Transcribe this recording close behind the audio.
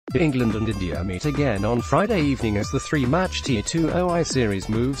England and India meet again on Friday evening as the three-match T20 series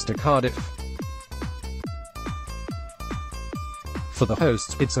moves to Cardiff. For the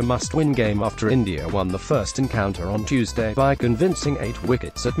hosts, it's a must-win game after India won the first encounter on Tuesday by convincing 8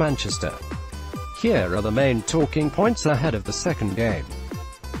 wickets at Manchester. Here are the main talking points ahead of the second game.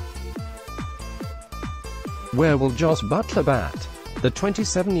 Where will Jos Buttler bat? The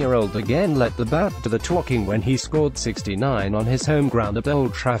 27-year-old again let the bat do the talking when he scored 69 on his home ground at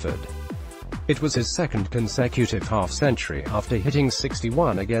Old Trafford. It was his second consecutive half-century after hitting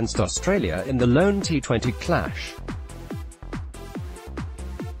 61 against Australia in the lone T20 clash.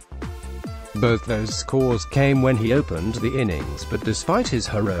 Both those scores came when he opened the innings, but despite his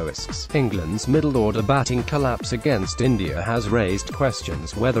heroics, England's middle-order batting collapse against India has raised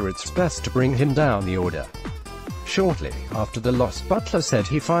questions whether it's best to bring him down the order. Shortly after the loss, Buttler said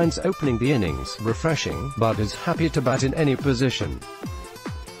he finds opening the innings refreshing, but is happy to bat in any position.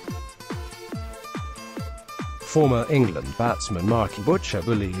 Former England batsman Mark Butcher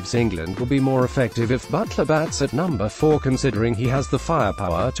believes England will be more effective if Buttler bats at number 4, considering he has the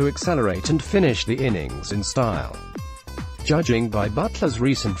firepower to accelerate and finish the innings in style. Judging by Buttler's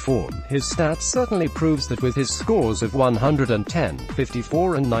recent form, his stats certainly proves that with his scores of 110,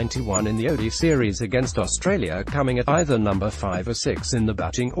 54 and 91 in the ODI series against Australia coming at either number 5 or 6 in the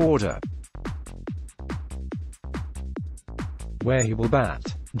batting order. Where he will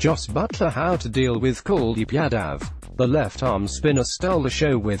bat. Jos Buttler. How to deal with Kuldeep Yadav. The left-arm spinner stole the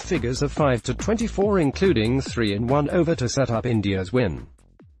show with figures of 5-24 including 3 in 1 over to set up India's win.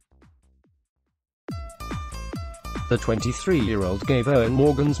 The 23-year-old gave Eoin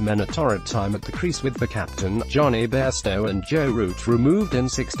Morgan's men a torrid time at the crease with the captain, Jonny Bairstow and Joe Root removed in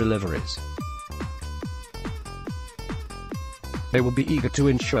 6 deliveries. They will be eager to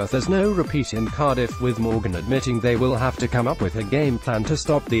ensure there's no repeat in Cardiff, with Morgan admitting they will have to come up with a game plan to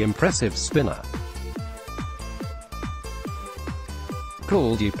stop the impressive spinner.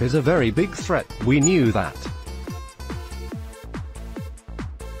 Kuldeep is a very big threat, we knew that.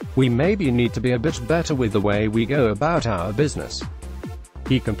 We maybe need to be a bit better with the way we go about our business.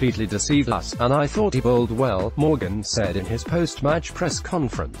 He completely deceived us, and I thought he bowled well, Morgan said in his post-match press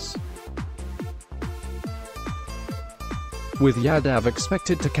conference. With Yadav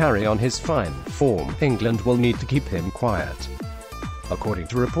expected to carry on his fine form, England will need to keep him quiet. According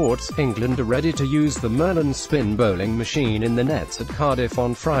to reports, England are ready to use the Merlin spin bowling machine in the nets at Cardiff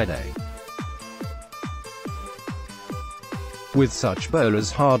on Friday. With such bowlers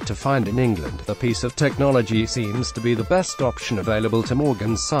hard to find in England, the piece of technology seems to be the best option available to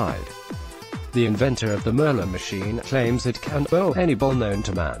Morgan's side. The inventor of the Merlin machine claims it can bowl any ball known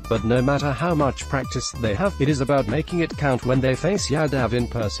to man, but no matter how much practice they have, it is about making it count when they face Yadav in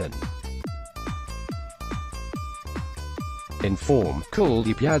person. In form,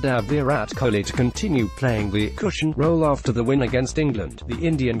 Kuldeep Yadav Virat Kohli to continue playing the cushion role after the win against England. The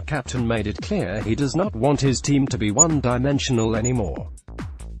Indian captain made it clear he does not want his team to be one-dimensional anymore.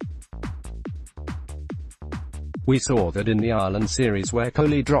 We saw that in the Ireland series where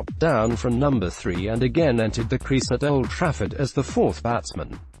Kohli dropped down from number 3 and again entered the crease at Old Trafford as the 4th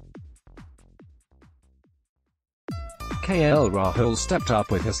batsman. KL Rahul stepped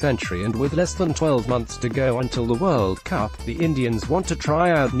up with a century, and with less than 12 months to go until the World Cup, the Indians want to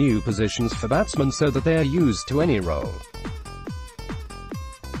try out new positions for batsmen so that they are used to any role.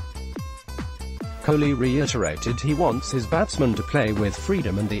 Kohli reiterated he wants his batsmen to play with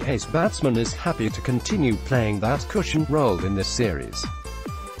freedom, and the ace batsman is happy to continue playing that cushion role in this series.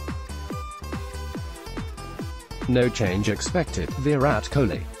 No change expected, Virat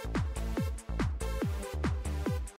Kohli.